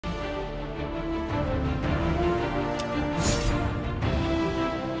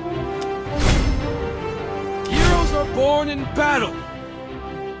are born in battle.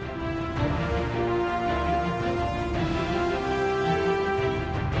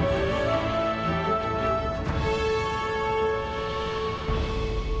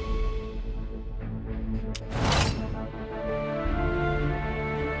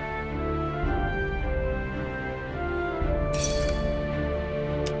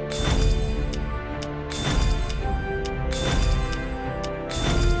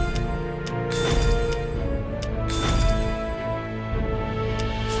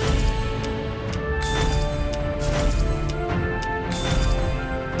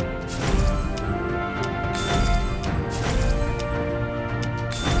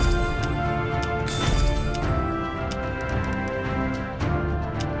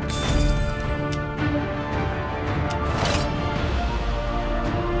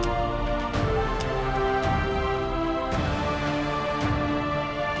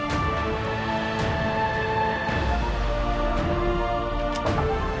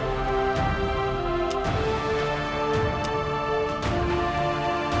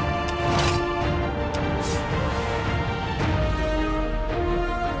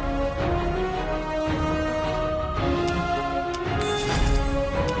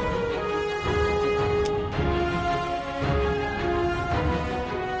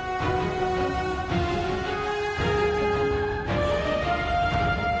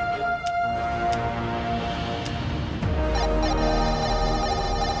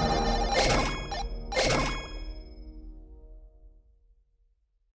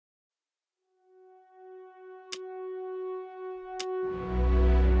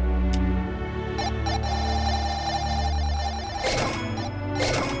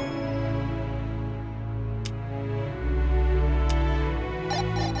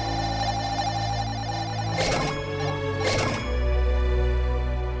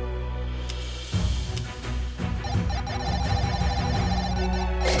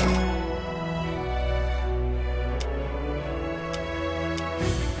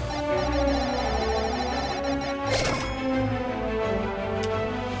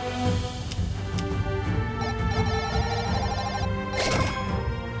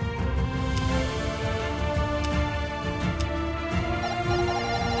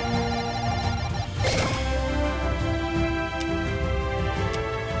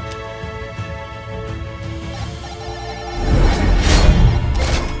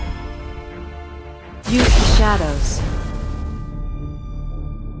 Use the shadows.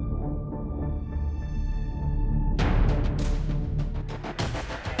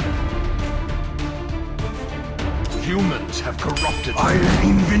 Humans have corrupted. I am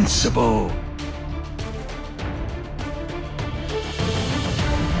invincible.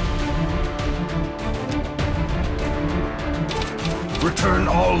 Return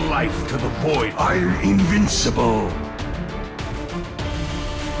all life to the void. I am invincible.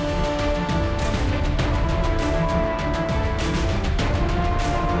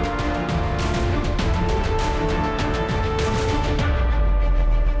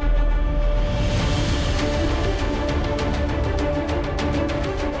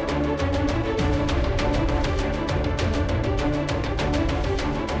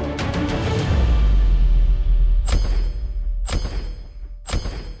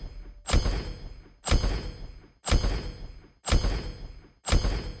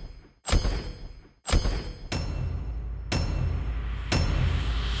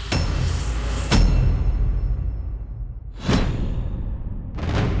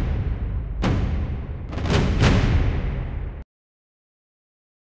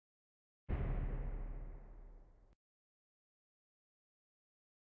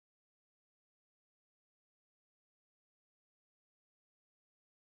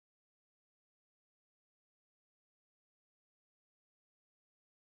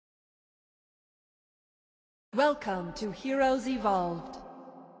 Welcome to Heroes Evolved.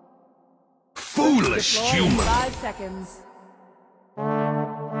 Foolish Deploy in human. 5 seconds.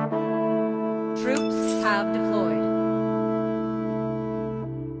 Troops have deployed.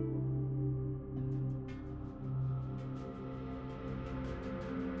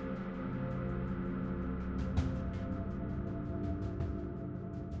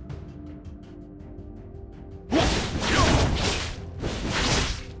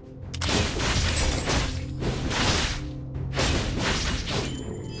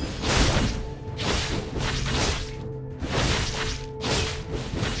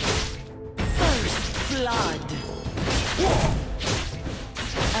 Blood.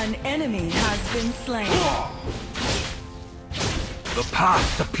 An enemy has been slain. The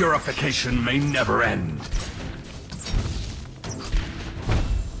path to purification may never end.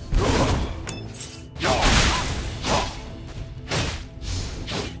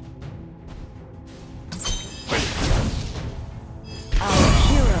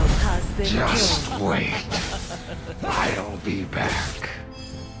 been Just killed. wait. I'll be back.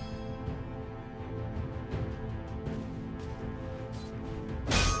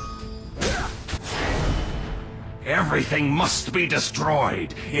 Everything must be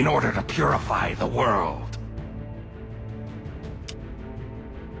destroyed in order to purify the world.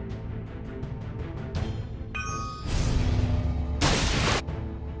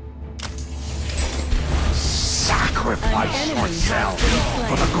 Sacrifice An enemy has yourself been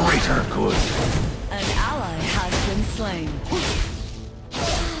for the greater good. An ally has been slain.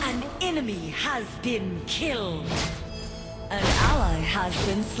 An enemy has been killed. An ally has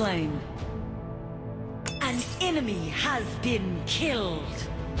been slain. An enemy has been killed.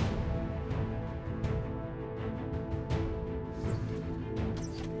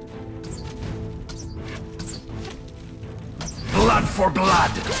 Blood for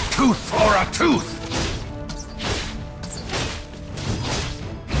blood, tooth for a tooth.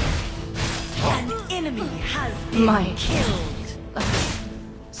 An enemy has been killed.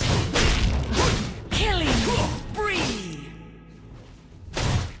 Killing spree.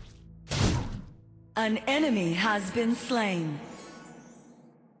 An enemy has been slain.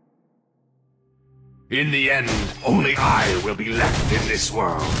 In the end, only I will be left in this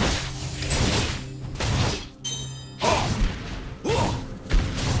world.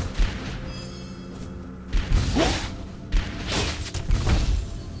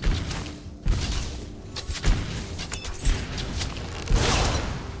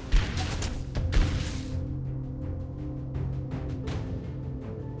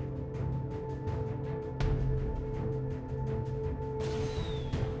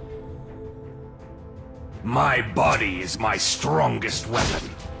 My body is my strongest weapon.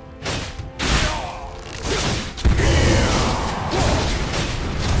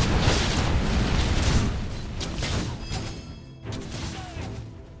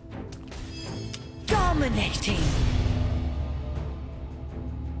 Dominating.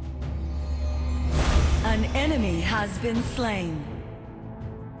 An enemy has been slain.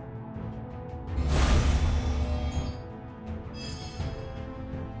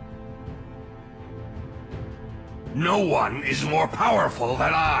 No one is more powerful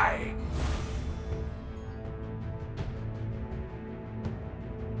than I.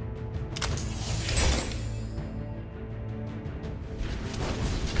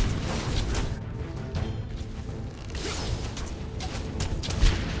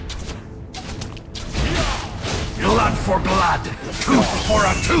 Blood for blood, tooth for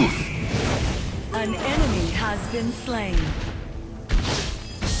a tooth. An enemy has been slain.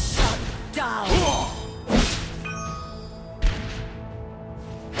 Shut down.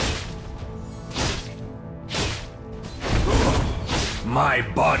 My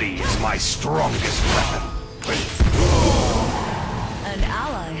body is my strongest weapon. An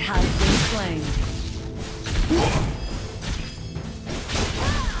ally has been slain.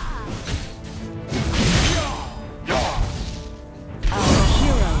 Our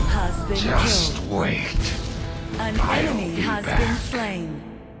hero has been Just killed. wait. An I'll enemy be has back. been slain.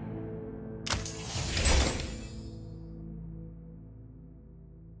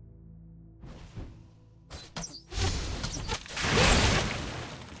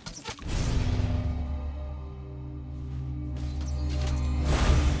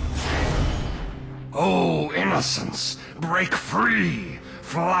 Oh, innocence, break free,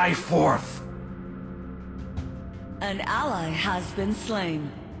 fly forth. An ally has been slain.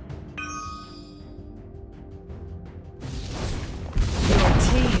 Your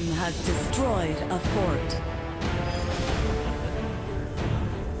team has destroyed a fort.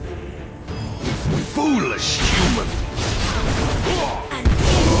 Foolish human. An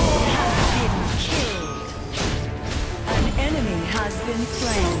enemy has been killed. An enemy has been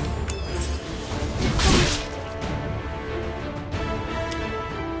slain.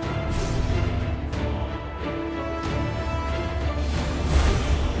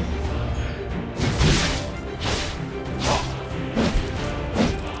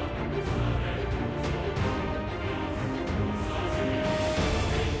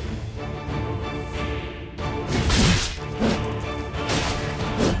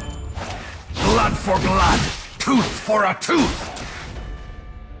 Blood for blood, tooth for a tooth.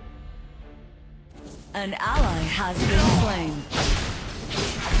 An ally has been slain.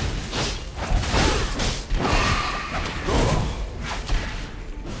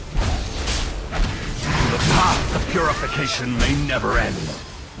 The path to purification may never end.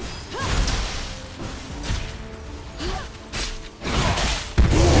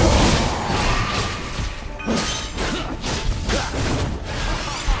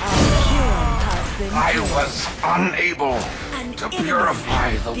 Our hero has been I killed. was unable An to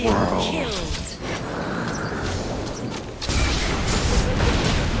purify the world. Killed.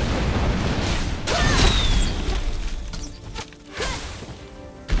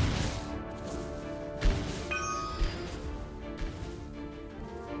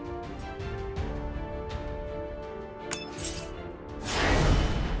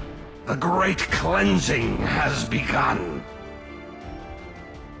 The great cleansing has begun.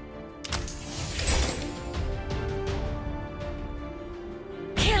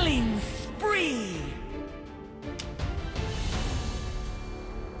 Killing spree.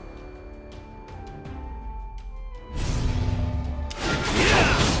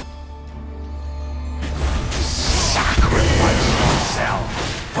 Sacrifice yourself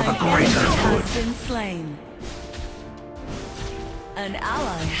for the greater An enemy good. has been slain. An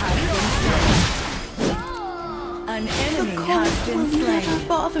ally has been slain. An enemy has been will never slain.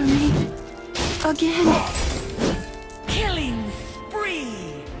 bother me again. Killing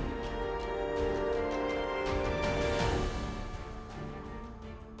spree.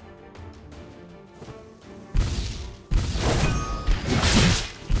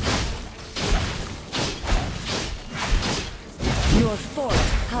 Your fort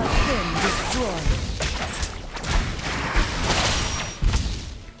has been destroyed.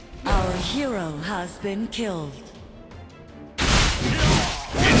 Our hero has been killed.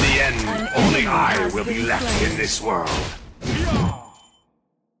 In the end, An only enemy I has will be been left slain. in this world.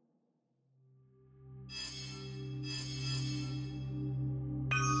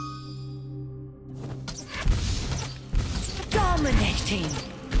 Dominating.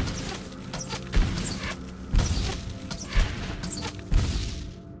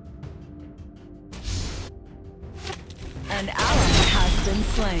 An ally has been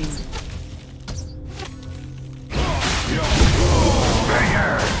slain.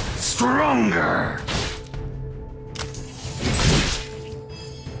 Bigger, stronger.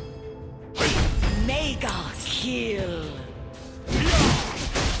 Mega kill.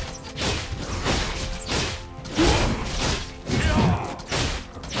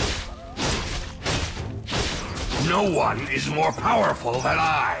 No one is more powerful than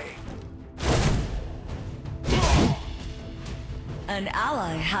I. An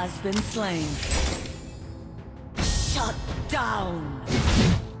ally has been slain. Shut down.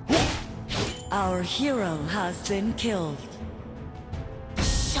 Our hero has been killed.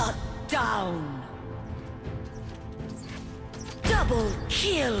 Shut down. Double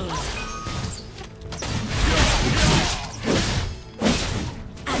kill.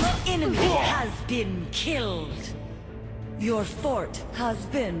 An enemy has been killed. Your fort has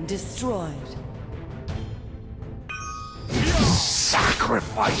been destroyed.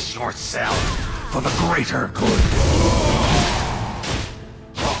 Sacrifice yourself for the greater good.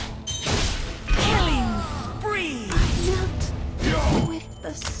 Killing spree. Melt with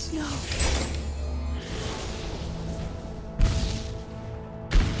the snow.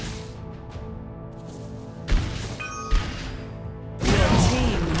 Your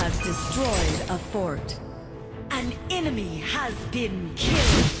team has destroyed a fort. An enemy has been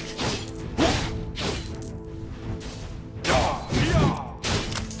killed.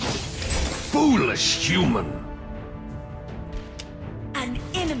 Foolish human. An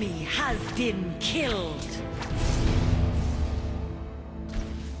enemy has been killed.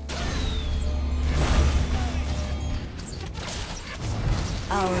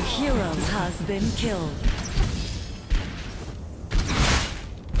 Our hero has been killed.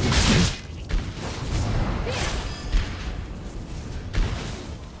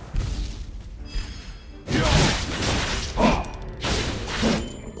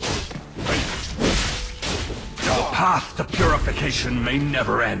 The path to purification may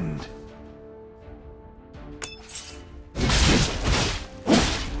never end.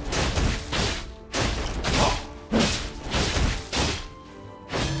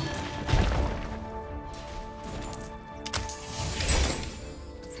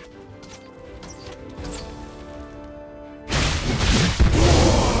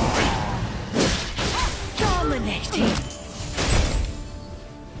 Dominating.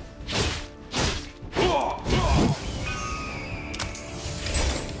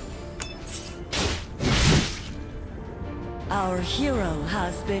 Our hero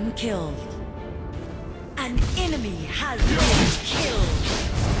has been killed. An enemy has been killed.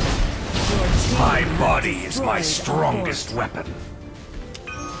 Your team My has body is my destroyed a strongest fort. weapon.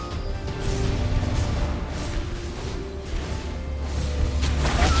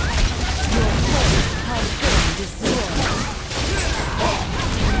 Your fort has been destroyed.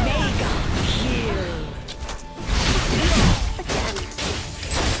 Mega kill.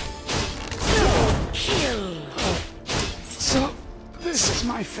 Double kill. So This is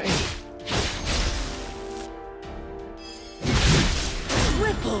my fate.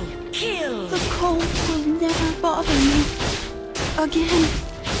 Triple kill! The cold will never bother me again.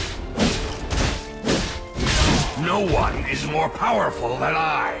 No one is more powerful than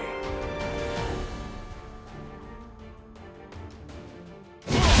I.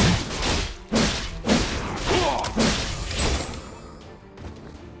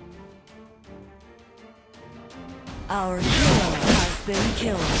 Our hero has been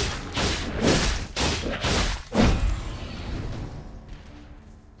killed.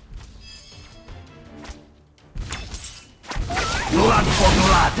 Blood for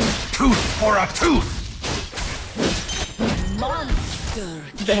blood, tooth for a tooth. Monster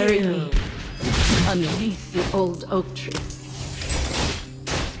Bury kill. me underneath the old oak tree.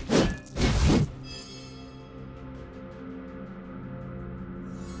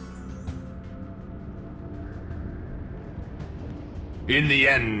 In the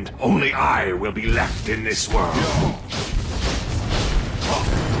end, only I will be left in this world.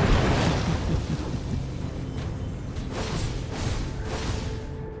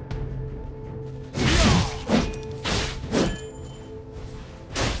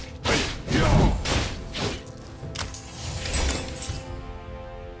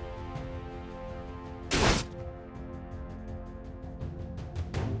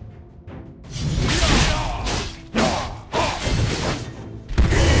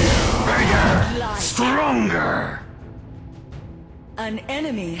 Stronger! An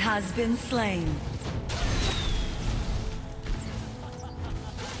enemy has been slain.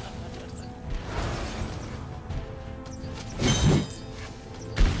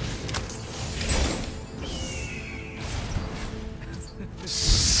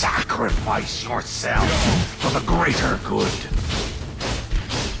 Sacrifice yourself for the greater good.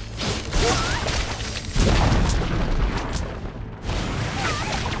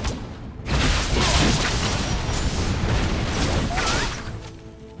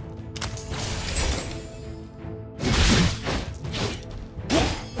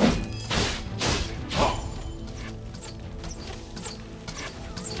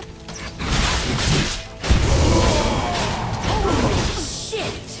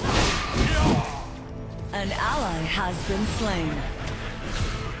 An ally has been slain.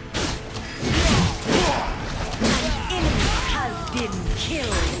 An enemy has been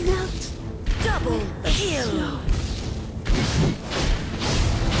killed. Melt Double kill.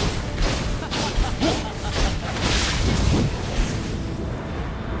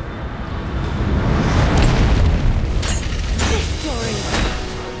 Victory.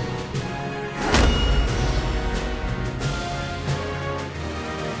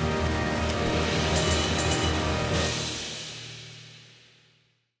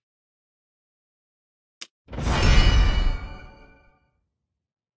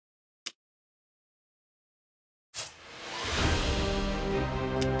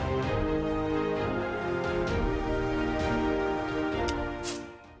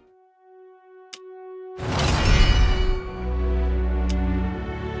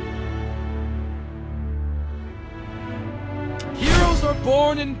 Heroes are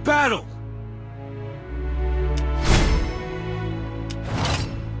born in battle.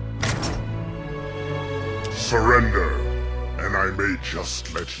 Surrender, and I may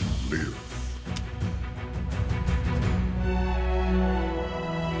just let you live.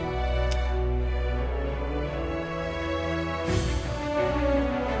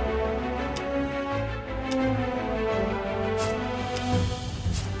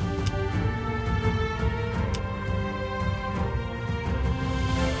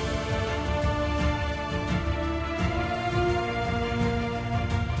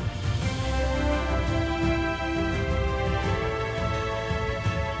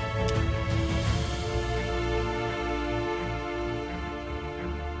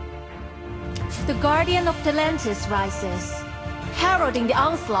 The Guardian of Atlantis rises, heralding the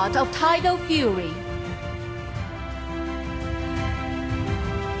onslaught of tidal fury.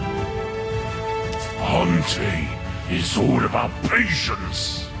 Hunting is all about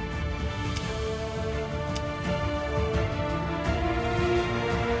patience.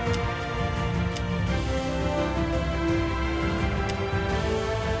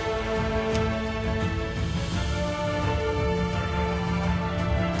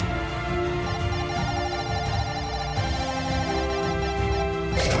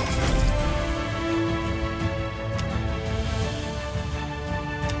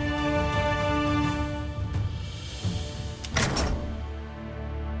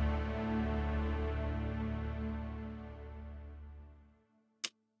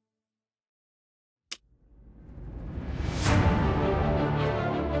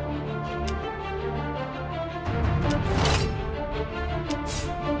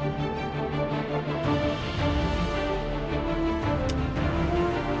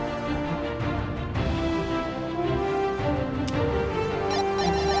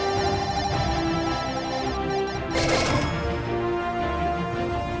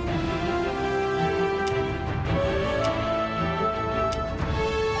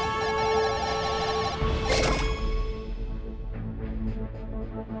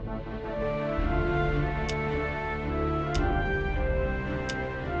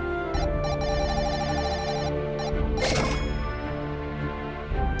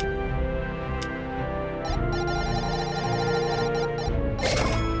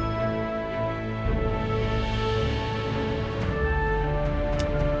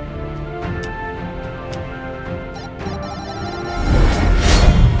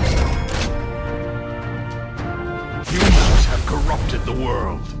 the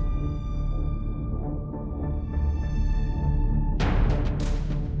world.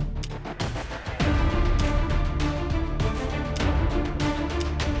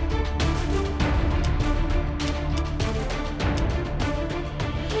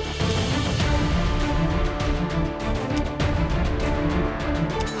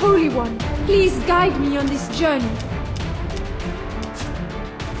 Holy One, please guide me on this journey.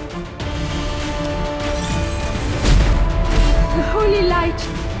 The Holy Light.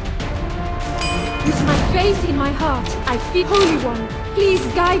 With my faith in my heart, I feel. Holy One, please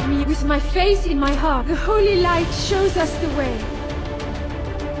guide me. With my faith in my heart, the Holy Light shows us the way.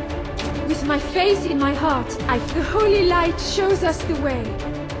 With my faith in my heart, the Holy Light shows us the way.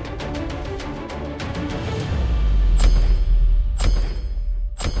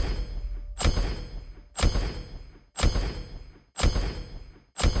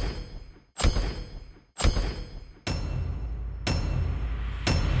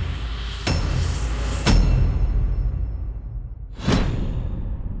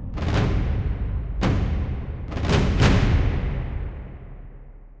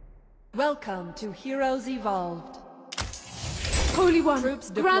 Welcome to Heroes Evolved. Holy One, Troops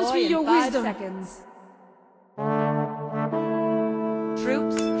grant deploy me your in 5 wisdom. seconds.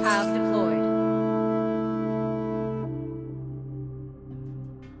 Troops have deployed.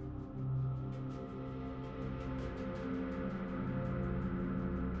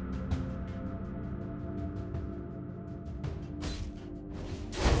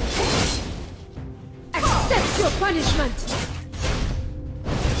 Accept your punishment.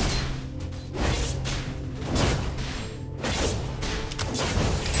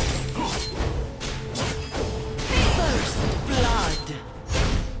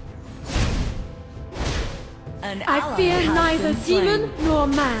 I fear neither demon nor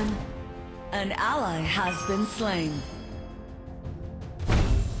man. An ally has been slain.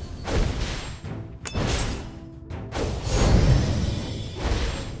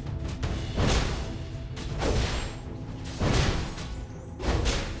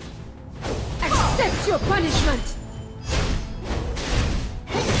 Accept your punishment.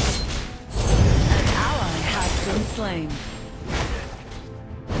 An ally has been slain.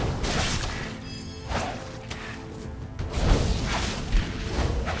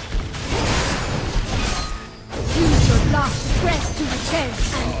 Last breath to repent.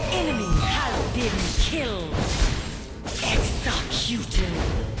 An enemy has been killed. Executed.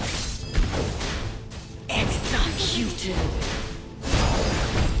 Executed.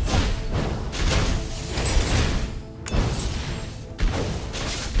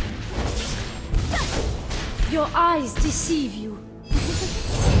 Your eyes deceive you. An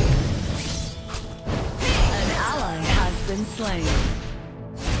ally has been slain.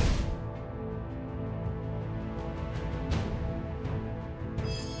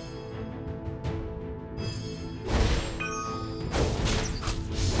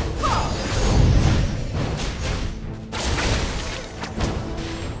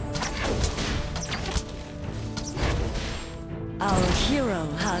 Our hero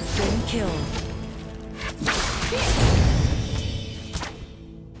has been killed.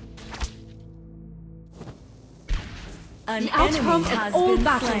 An The outcome enemy has of all been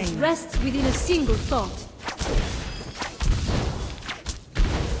battles slain. rests within a single thought.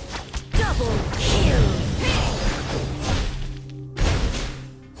 Double kill.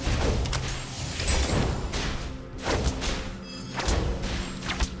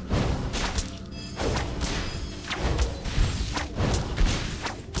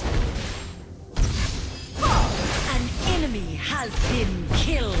 An enemy has been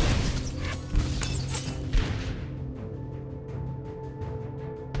killed.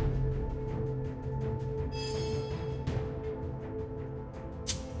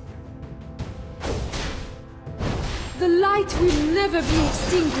 The light will never be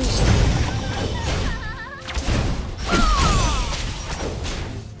extinguished.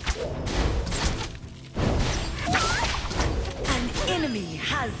 An enemy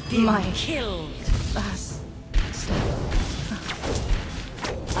has been killed.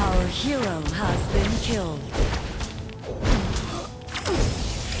 Our hero has been killed.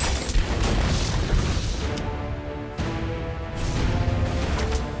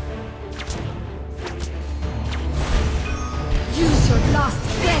 Use your last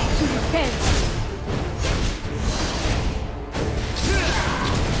breath to repent.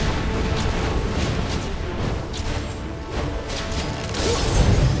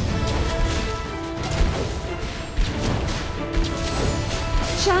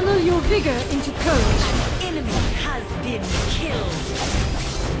 Channel your vigor into courage. An enemy has been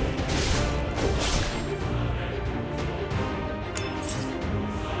killed.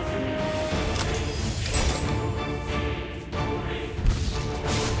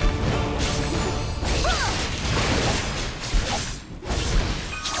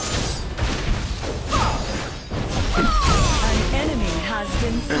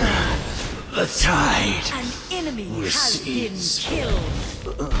 been slain. The tide. An enemy has been Recedes.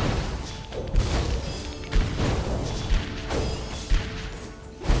 killed.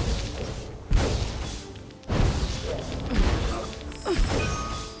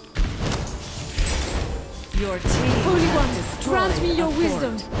 Your team Holy has One, destroyed grant me your a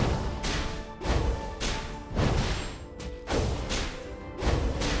wisdom. fort.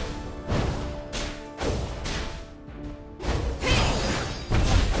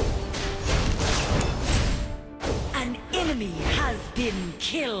 An enemy has been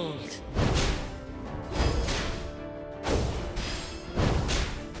killed.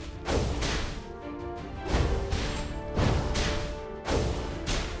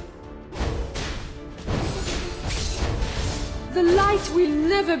 The light will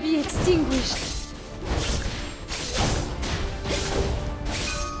never be extinguished.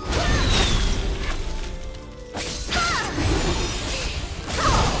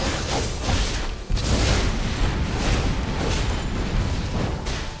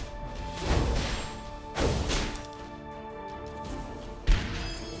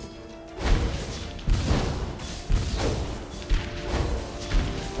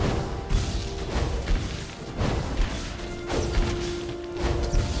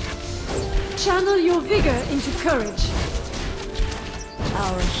 Channel your vigor into courage.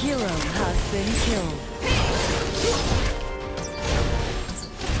 Our hero has been killed.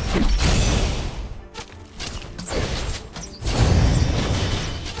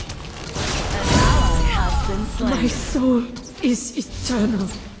 An ally has been slain. My soul is eternal.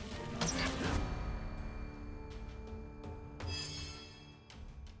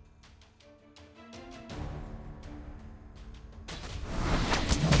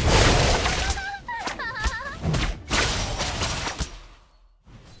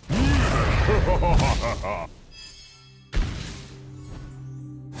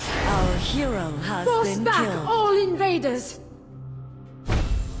 Our hero has Force been back killed. all invaders.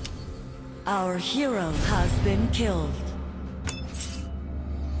 Our hero has been killed.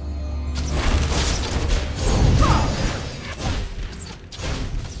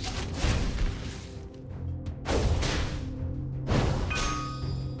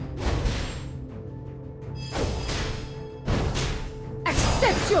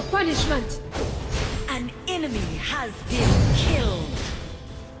 Accept your punishment. An enemy has been killed.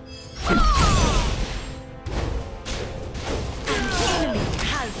 An enemy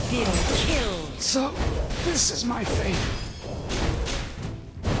has been killed. So, this is my fate.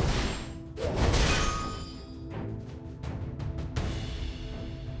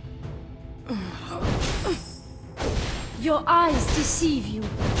 Your eyes deceive you.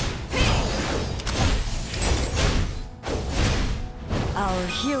 Our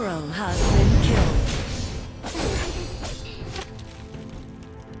hero has been killed.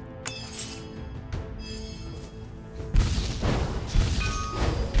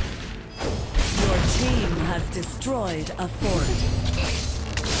 Your team has destroyed a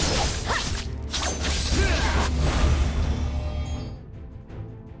fort.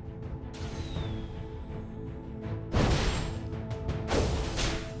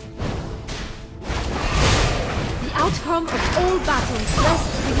 The outcome of all battles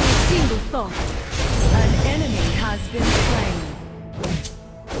rests within a single thought. An enemy has been slain.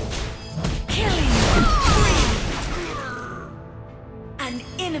 Killing spree. An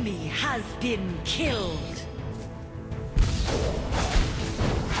enemy has been killed.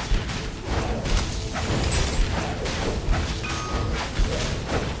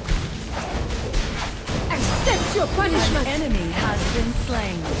 Accept your An punishment. enemy has been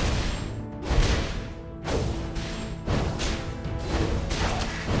slain.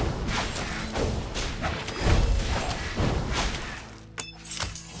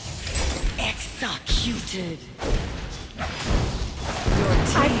 Executed. Your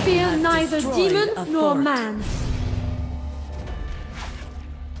I team fear has neither destroyed demon a nor fort. man.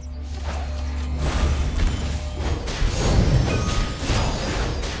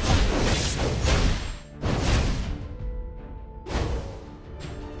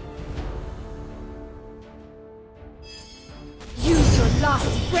 Use your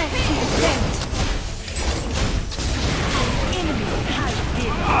last breath to repent. Enemy has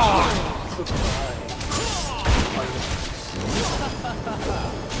been killed.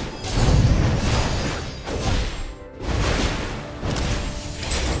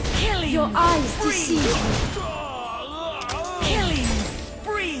 Killing Your eyes spree. deceive you. Killing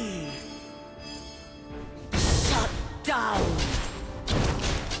spree. Shut down.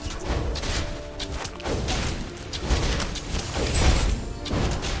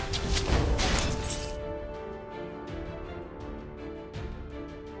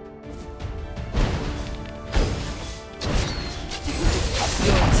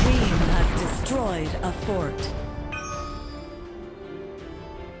 destroyed a fort.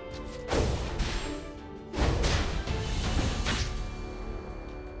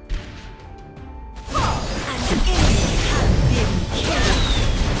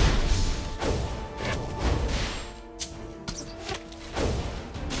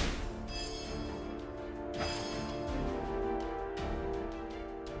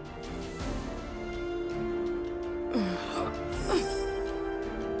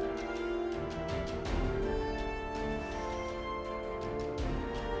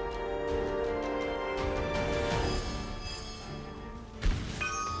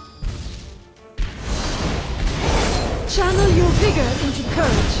 Channel your vigor into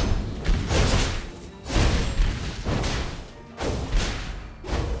courage.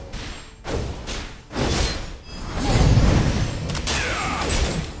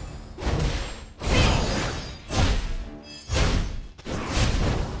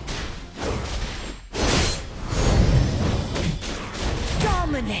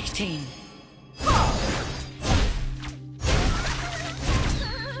 Dominating.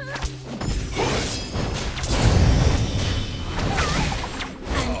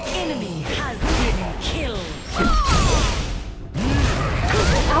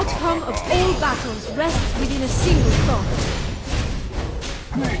 Outcome of all battles rests within a single thought.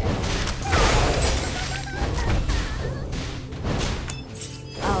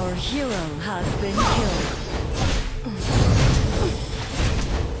 Our hero has been killed.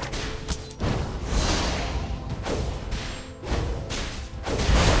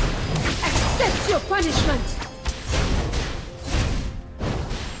 Accept your punishment!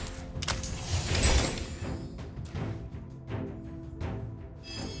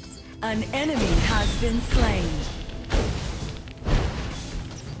 An enemy has been slain.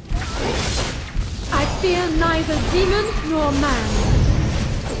 I fear neither demon nor man.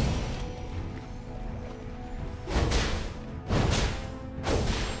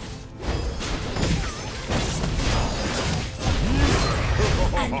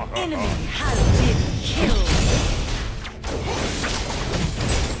 An enemy has been killed.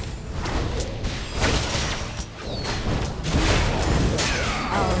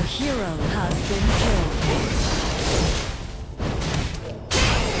 Our hero has been killed.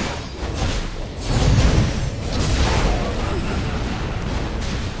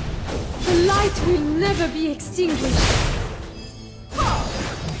 The light will never be extinguished.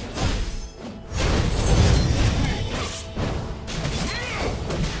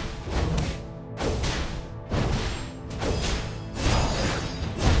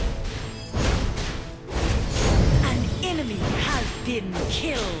 An enemy has been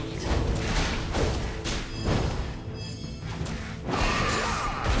killed.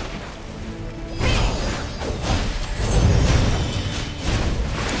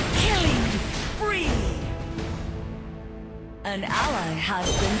 An ally has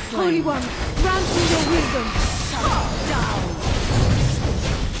been slain. Holy One, grant me your wisdom. Shut down.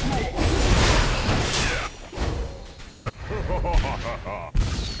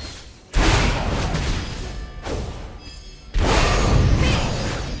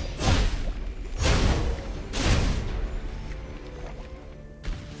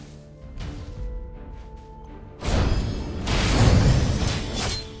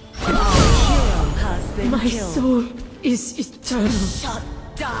 Our hero has been My killed. soul is eternal. Shut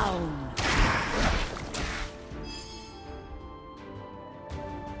down!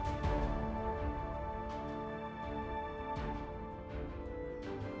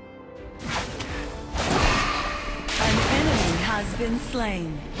 An enemy has been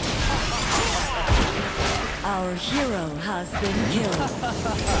slain. Our hero has been killed.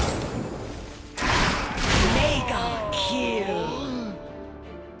 Mega kill!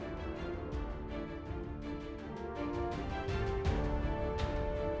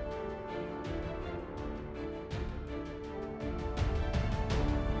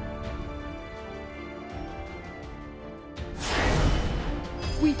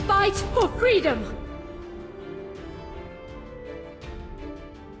 We fight for freedom!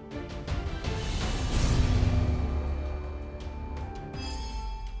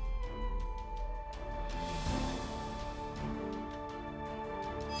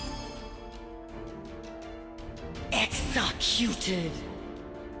 Executed!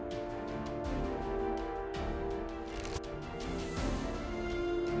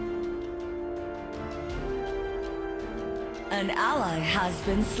 An ally has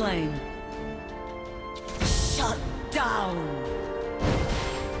been slain. Shut down!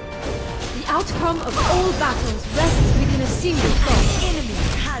 The outcome of all battles rests within a single thought. An enemy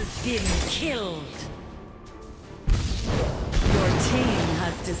has been killed. Your team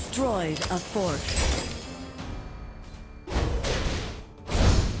has destroyed a fort.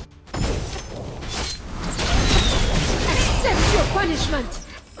 Accept your punishment!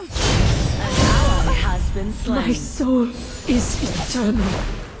 An ally has been slain. My soul is eternal.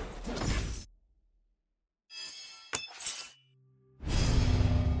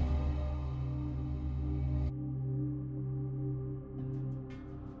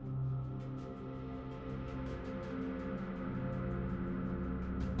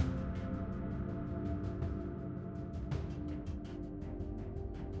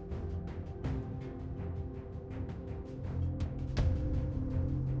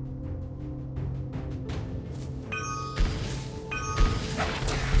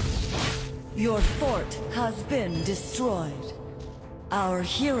 Your fort has been destroyed. Our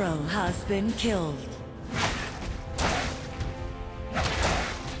hero has been killed.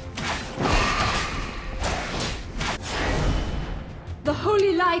 The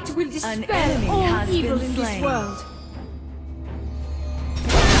holy light will dispel enemy all has evil been in this slain. world.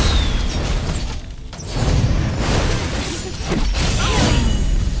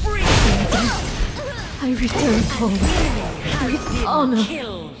 I return home with honor.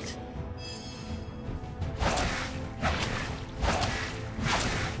 Killed.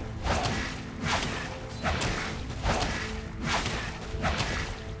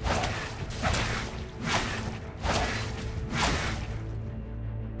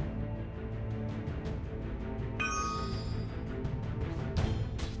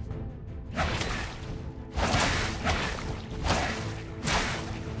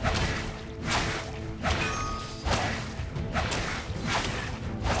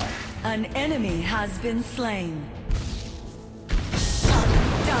 An enemy has been slain. Shut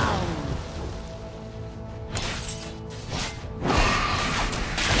down.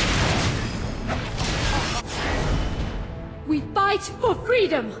 We fight for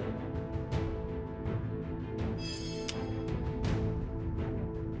freedom!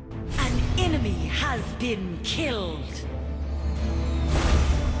 An enemy has been killed.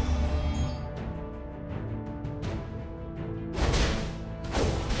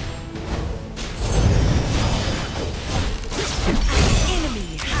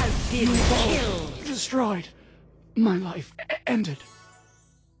 Killed. Destroyed. My life ended.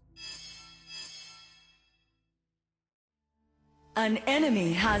 An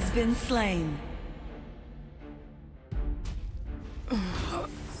enemy has been slain.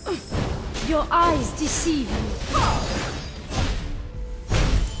 Your eyes deceive you.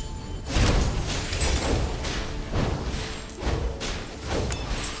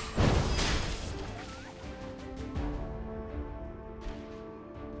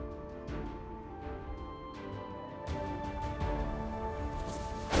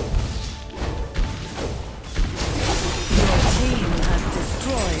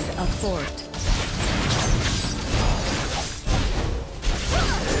 A fort.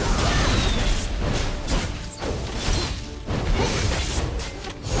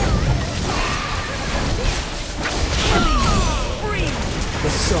 The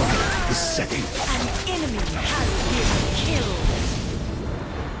sun is setting. An enemy has been killed.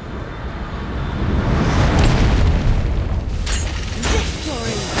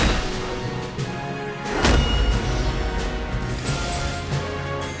 Victory!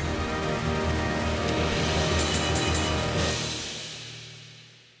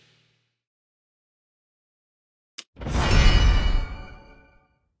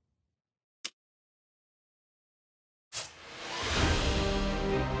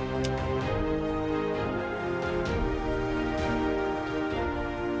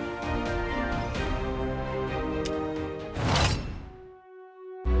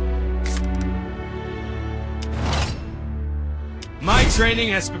 My training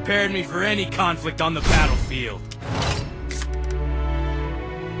has prepared me for any conflict on the battlefield.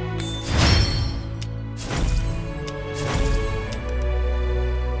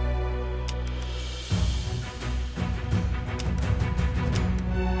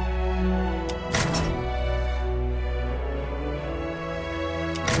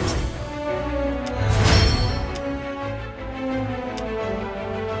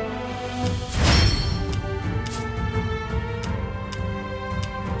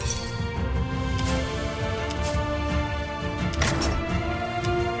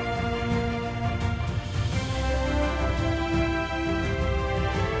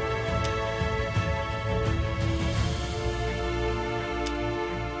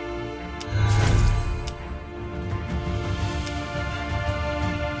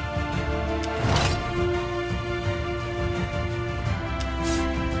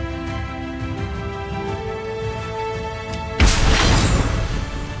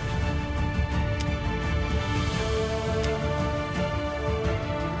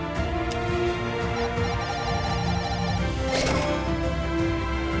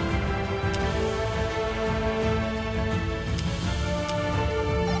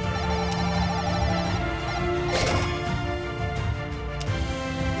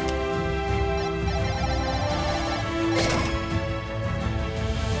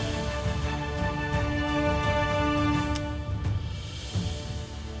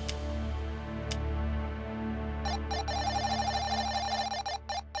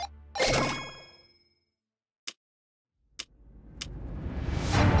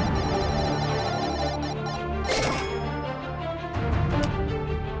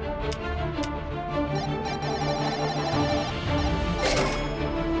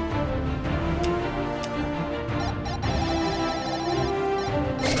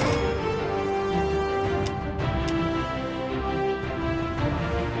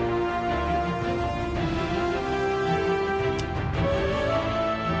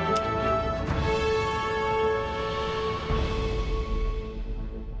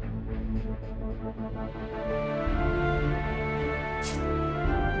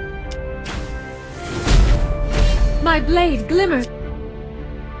 my blade glimmer.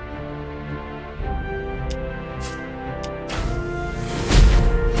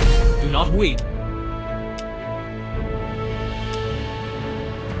 Do not weep.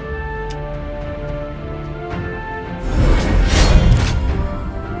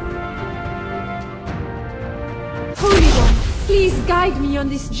 Holy One, please guide me on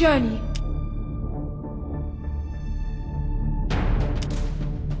this journey.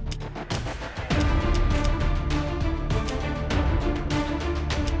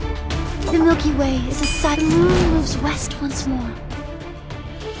 The Milky Way is a sight. The moon moves west once more.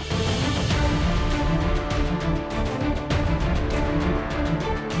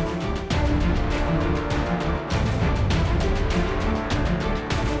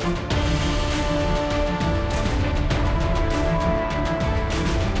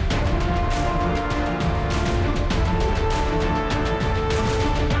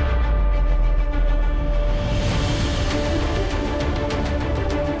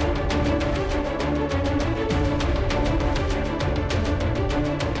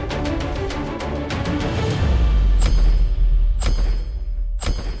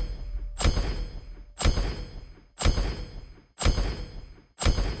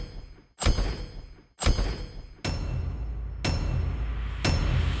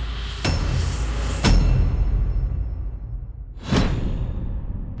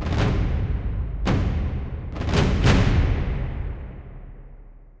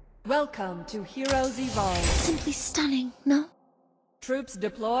 Welcome to Heroes Evolve. Simply stunning, no? Troops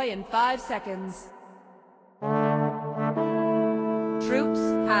deploy in 5 seconds. Troops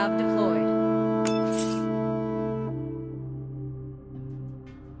have deployed.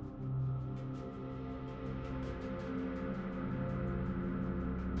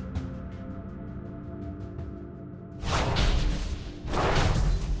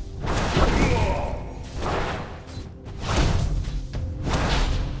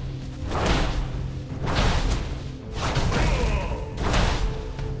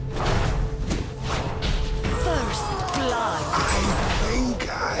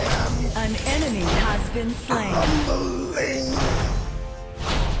 An enemy has been slain.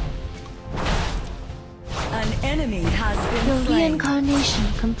 An enemy has been Your slain. reincarnation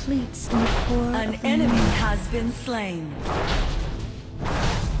completes in the core An of the enemy moon. has been slain.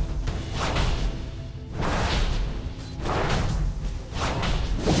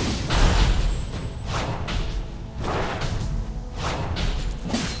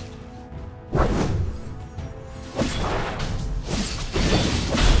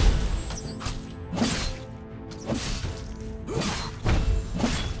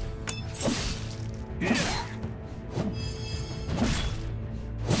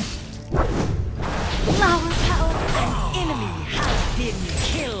 Flower power. An enemy has been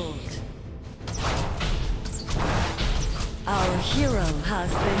killed. Our hero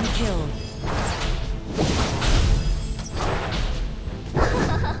has been killed.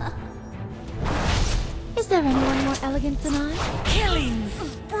 Is there anyone more elegant than I? Killing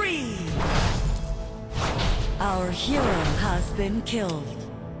spree. Our hero has been killed.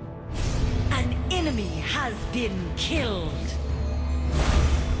 An enemy has been killed.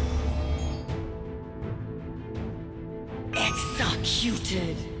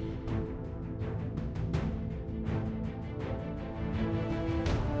 Executed.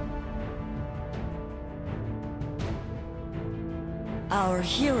 Our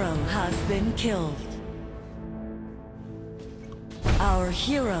hero has been killed. Our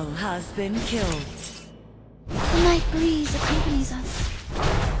hero has been killed. The night breeze accompanies us.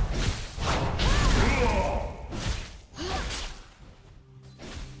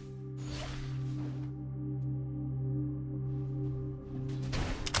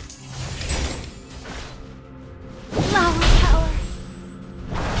 Flower power.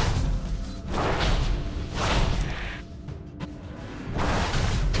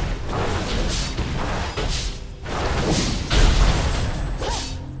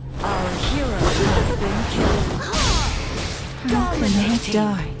 Our hero has been killed. How can I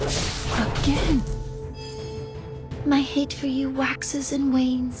die? Again? My hate for you waxes and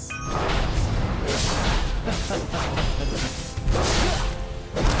wanes.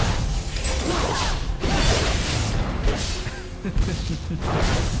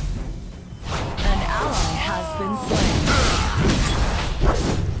 An ally has been slain.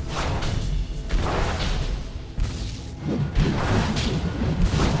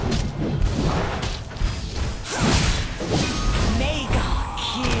 Mega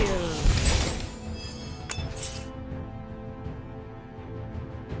kill.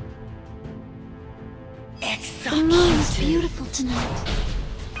 The moon is Executed. beautiful tonight.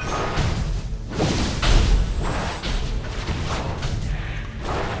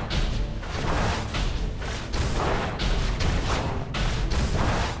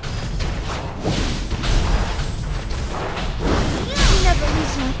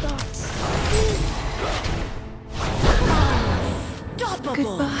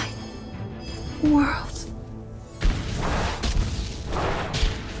 Unstoppable. Goodbye, world.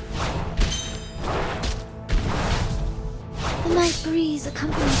 The night breeze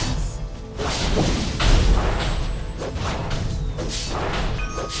accompanies us.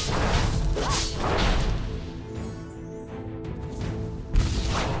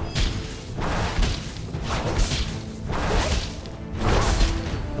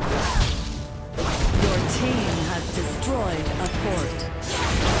 Your team has destroyed a fort.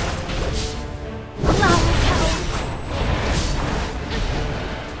 Flower power!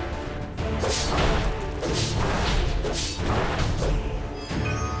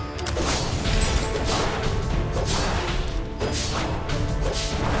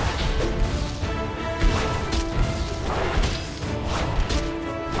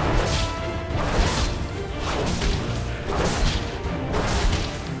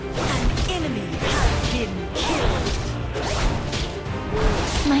 An enemy has been killed.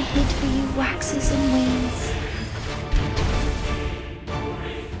 My hate for you waxes and wanes.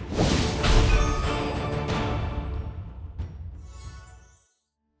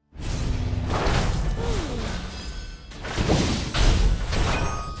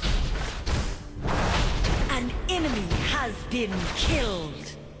 An enemy has been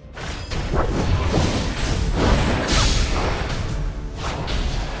killed.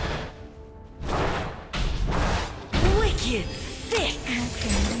 Wicked sick. How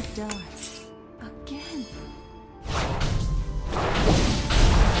can I die? Again.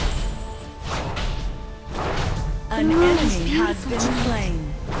 An The moon is enemy has beautiful been tonight.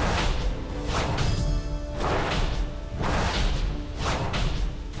 slain.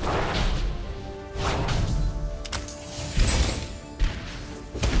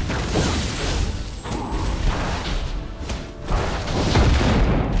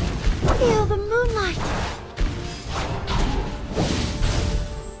 Feel the moonlight!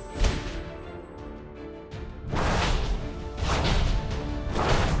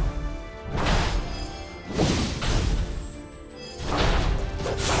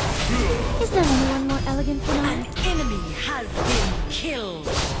 Is there anyone more elegant than An I? enemy has been killed.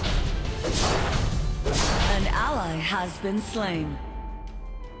 An ally has been slain.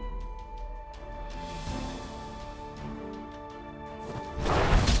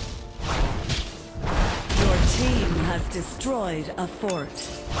 Your team has destroyed a fort.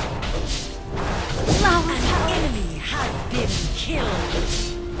 Flower An power! enemy has been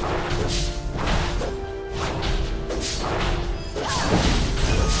killed.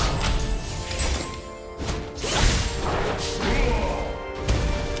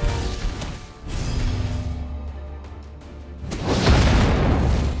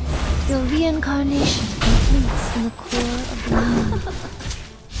 Your reincarnation completes in the core of the moon.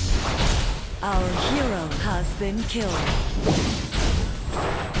 Our hero has been killed.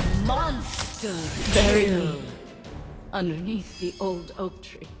 Monster kill. Underneath the old oak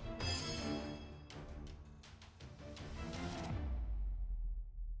tree.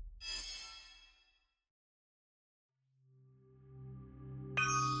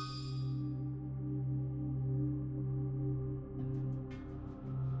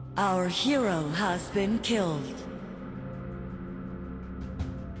 Our hero has been killed.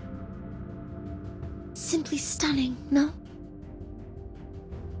 Simply stunning, no?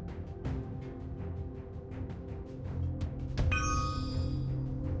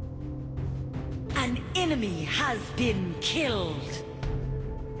 An enemy has been killed.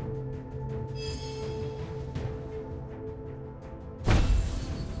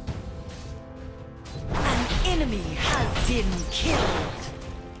 An enemy has been killed.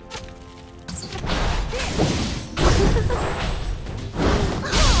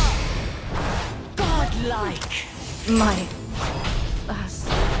 Godlike. My last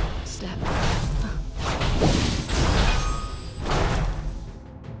step.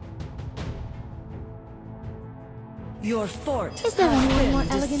 Your fort Is there has anyone been more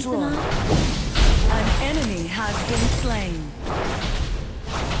elegant destroyed. than I? An enemy has been slain.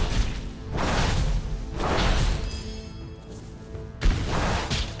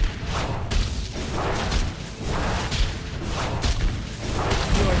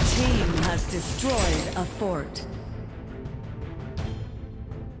 Your team has destroyed a fort.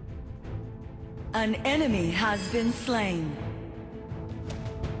 An enemy has been slain.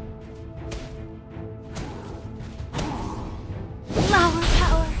 Flower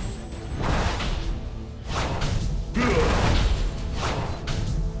power!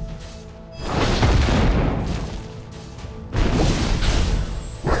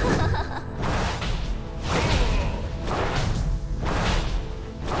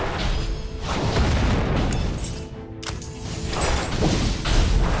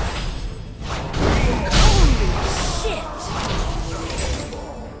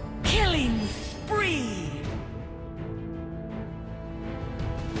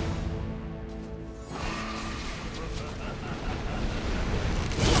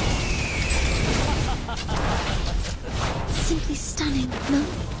 No?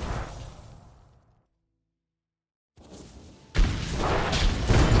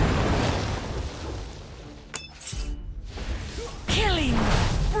 Killing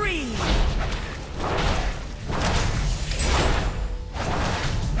spree!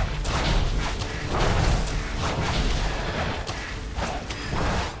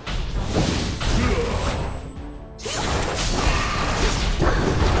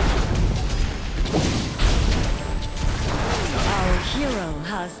 Our hero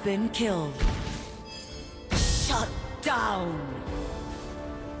has been killed. Shut down!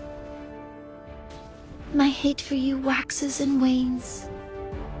 My hate for you waxes and wanes.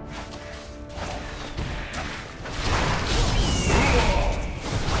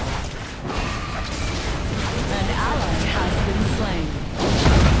 An ally has been slain.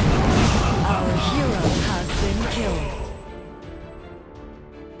 Our hero has been killed.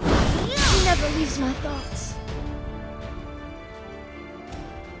 He never leaves my thoughts.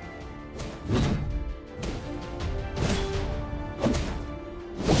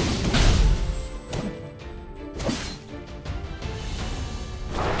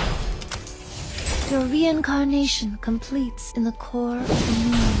 Your reincarnation completes in the core of the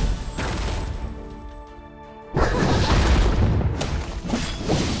moon.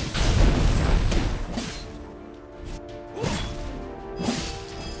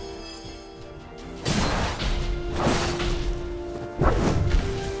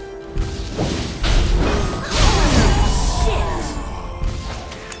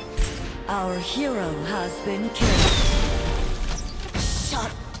 Our hero has been killed.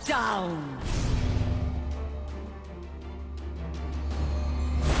 Shut down!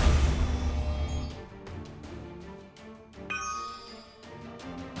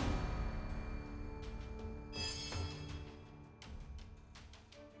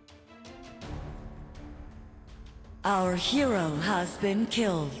 Our hero has been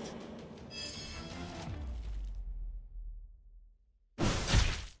killed.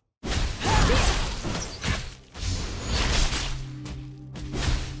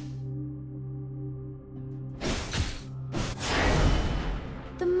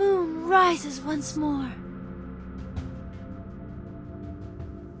 The moon rises once more.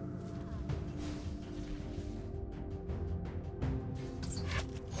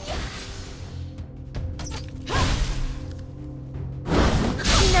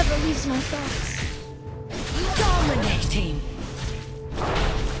 He never leaves my thoughts. Dominating!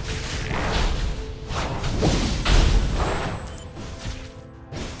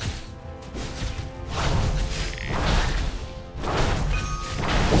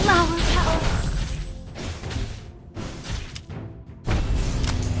 Flower power.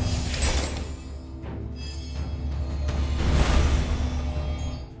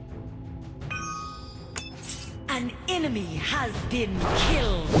 An enemy has been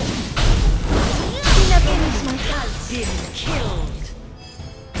killed. He never leaves my Has thoughts. been killed.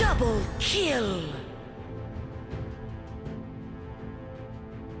 Double kill.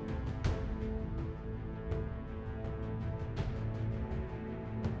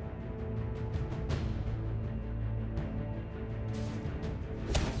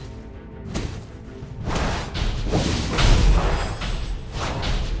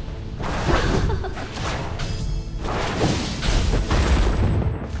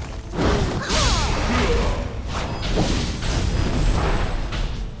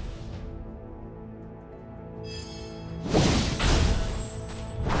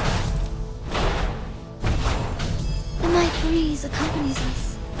 The night breeze accompanies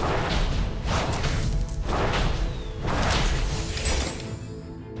us.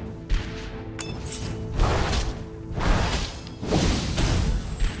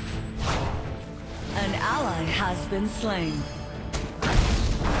 An ally has been slain.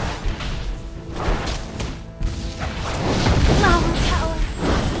 Flower power.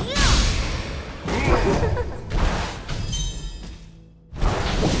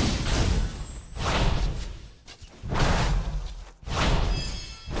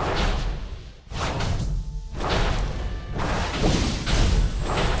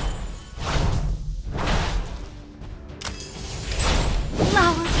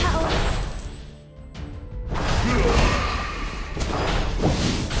 Flower power.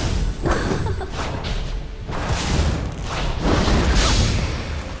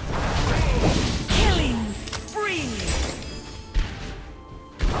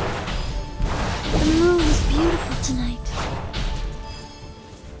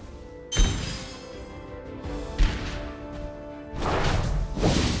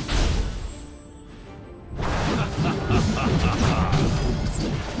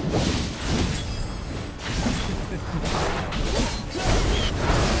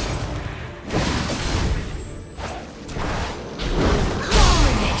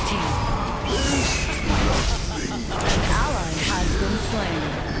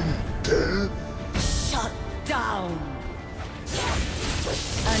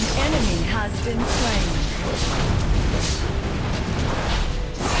 has been slain.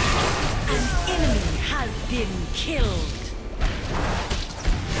 An enemy has been killed.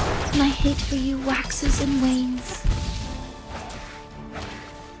 My hate for you waxes and wanes.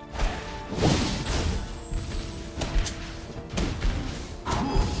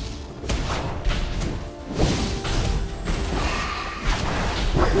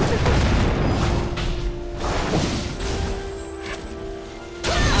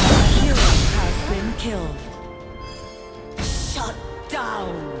 Killed. Shut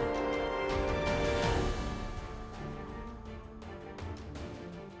down.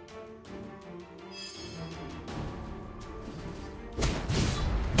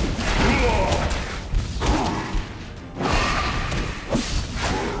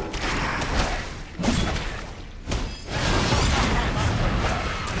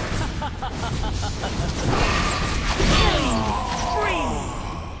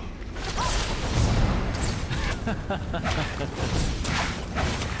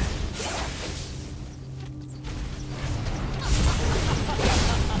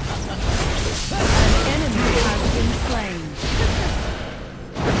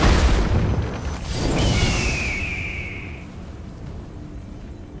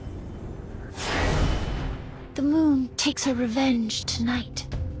 The moon takes her revenge tonight.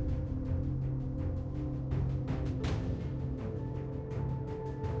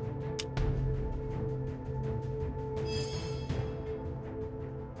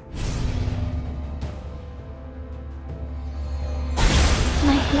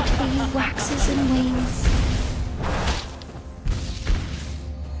 My hate for you waxes and wanes.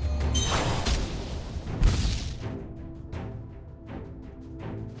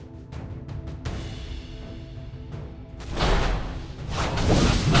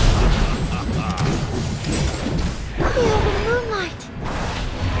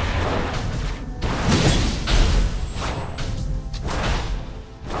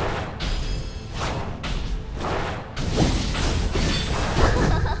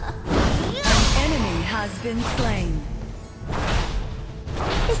 Has been slain.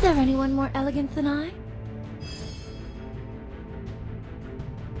 Is there anyone more elegant than I?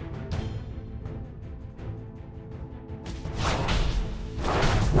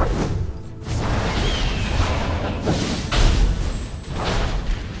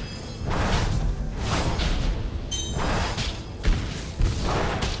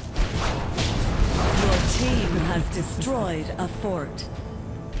 Your team has destroyed a fort.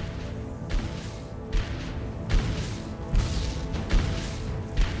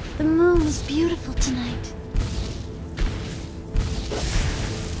 The moon is beautiful tonight.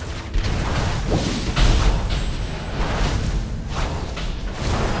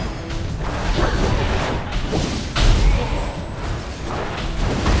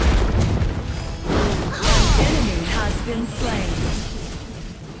 An enemy has been slain.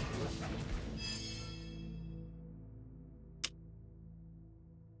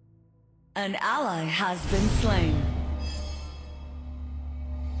 An ally has been slain.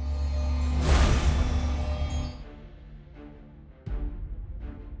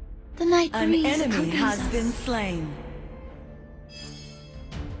 The night An breeze enemy accompanies has us. been slain.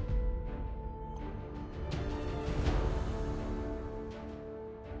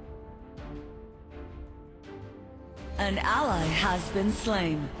 An ally has been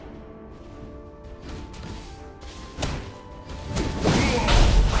slain.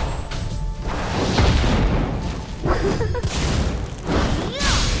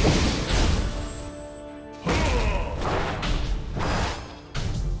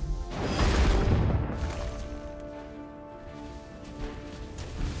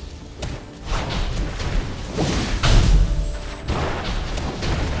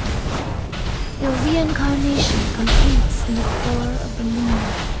 Your reincarnation completes in the core of the moon.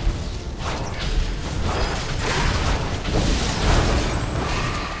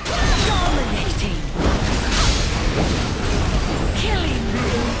 Dominating. Killing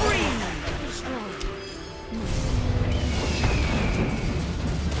spree.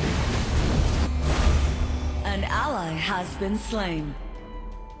 An ally has been slain.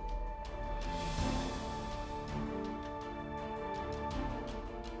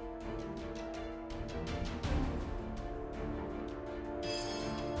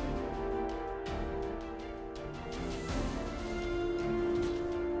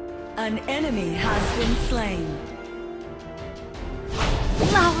 An enemy has been slain.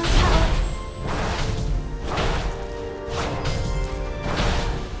 Flower power.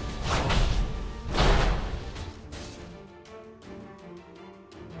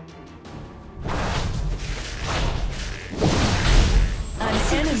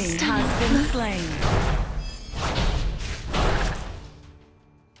 An enemy has been slain.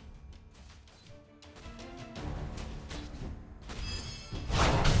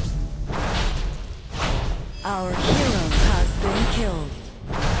 Our hero has been killed.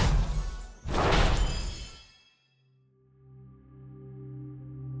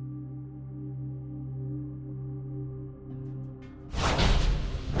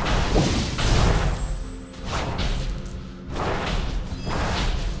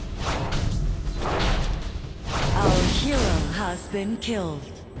 Our hero has been killed.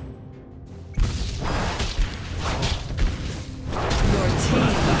 Your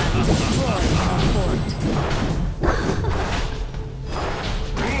team has destroyed a fort.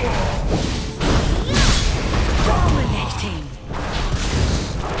 Dominating.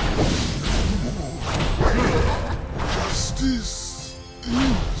 Justice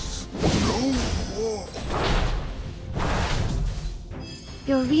is no more.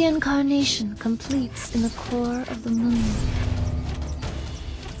 Your reincarnation completes in the core of the moon.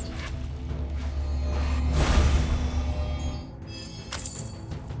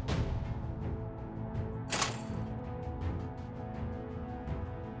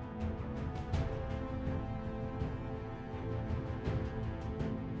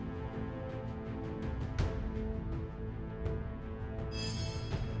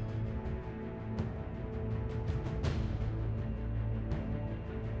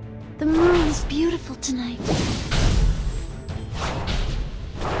 The moon is beautiful tonight.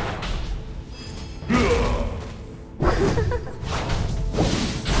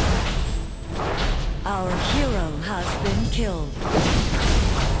 Our hero has been killed.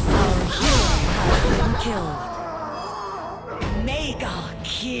 Our hero has been killed. Mega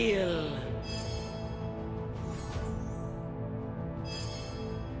kill.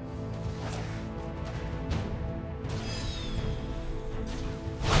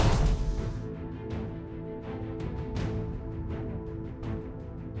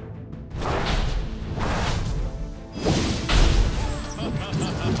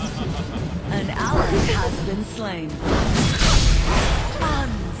 An ally has been slain.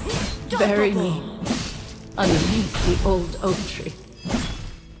 Bury me underneath the old oak tree.